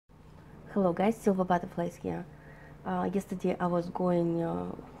Hello guys, Silver Butterflies here. Yesterday I was going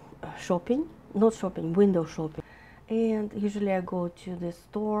shopping, not shopping, window shopping. And usually I go to the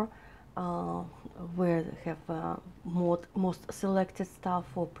store where they have most selected stuff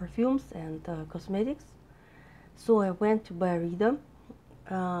for perfumes and cosmetics. So I went to BYREDO.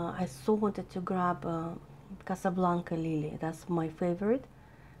 I so wanted to grab Casablanca Lily, that's my favorite.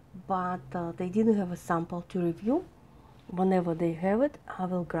 But they didn't have a sample to review. Whenever they have it, I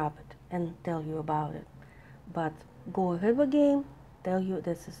will grab it and tell you about it. But go ahead again, tell you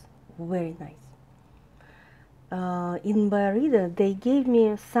this is very nice. In BYREDO, they gave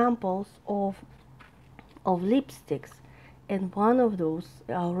me samples of lipsticks, and one of those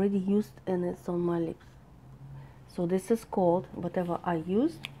I already used and it's on my lips. So this is called, whatever I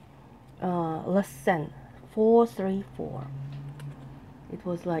used, La Seine 434. It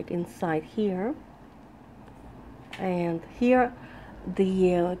was like inside here, and here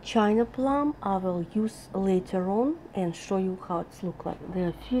the China Plum I will use later on and show you how it's look like.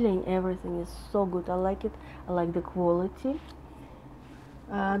 The feeling, everything is so good. I like it. I like the quality.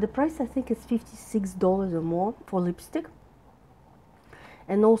 The price I think is $56 or more for lipstick.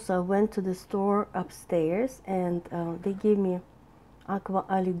 And also I went to the store upstairs and they gave me Aqua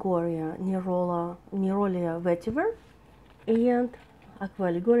Allegoria NEROLIA VETIVER and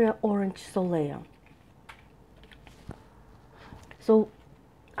Aqua Allegoria Orange Soleya. So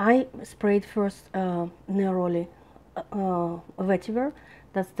I sprayed first NEROLIA VETIVER,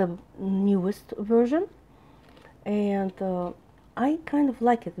 that's the newest version, and I kind of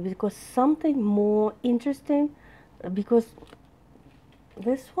like it because something more interesting, because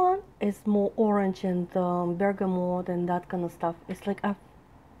this one is more orange and bergamot and that kind of stuff. It's like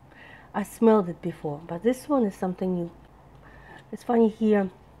I smelled it before, but this one is something new. It's funny here.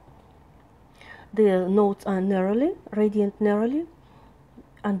 The notes are Neroli, Radiant Neroli,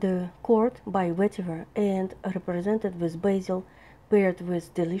 underscored by vetiver and represented with basil, paired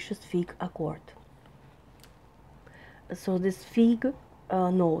with delicious fig accord. So this fig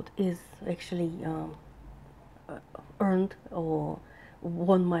note is actually earned or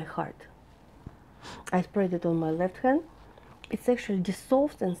won my heart. I sprayed it on my left hand. It's actually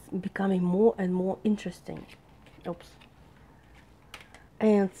dissolved and becoming more and more interesting. Oops.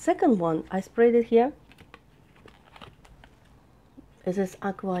 And second one, I sprayed it here. This is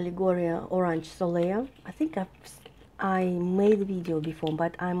Aqua Allegoria Orange Soleya. I think I made a video before,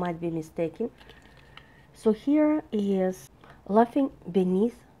 but I might be mistaken. So here is laughing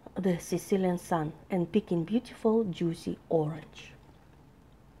beneath the Sicilian sun and picking beautiful, juicy orange.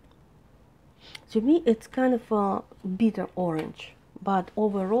 To me, it's kind of a bitter orange, but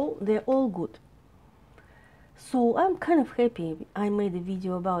overall, they're all good. So I'm kind of happy. I made a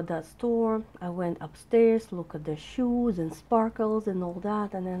video about that store. I went upstairs, look at the shoes and sparkles and all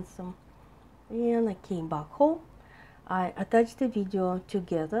that, and then some. And I came back home. I attached the video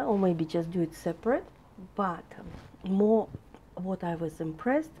together, or maybe just do it separate. But more, what I was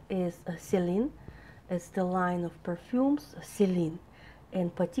impressed is Celine. It's the line of perfumes, Celine,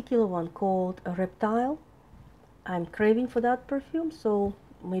 and particular one called Reptile. I'm craving for that perfume, so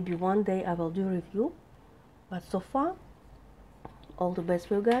maybe one day I will do a review. But so far, all the best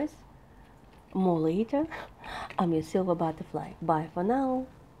for you guys. More later. I'm your Silver Butterfly. Bye for now.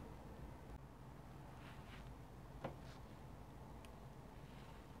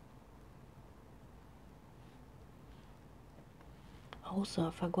 Also,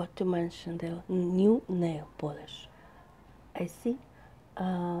 I forgot to mention the new nail polish. I see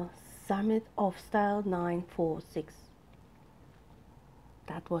Summit of Style 946.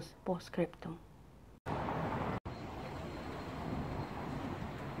 That was postscriptum.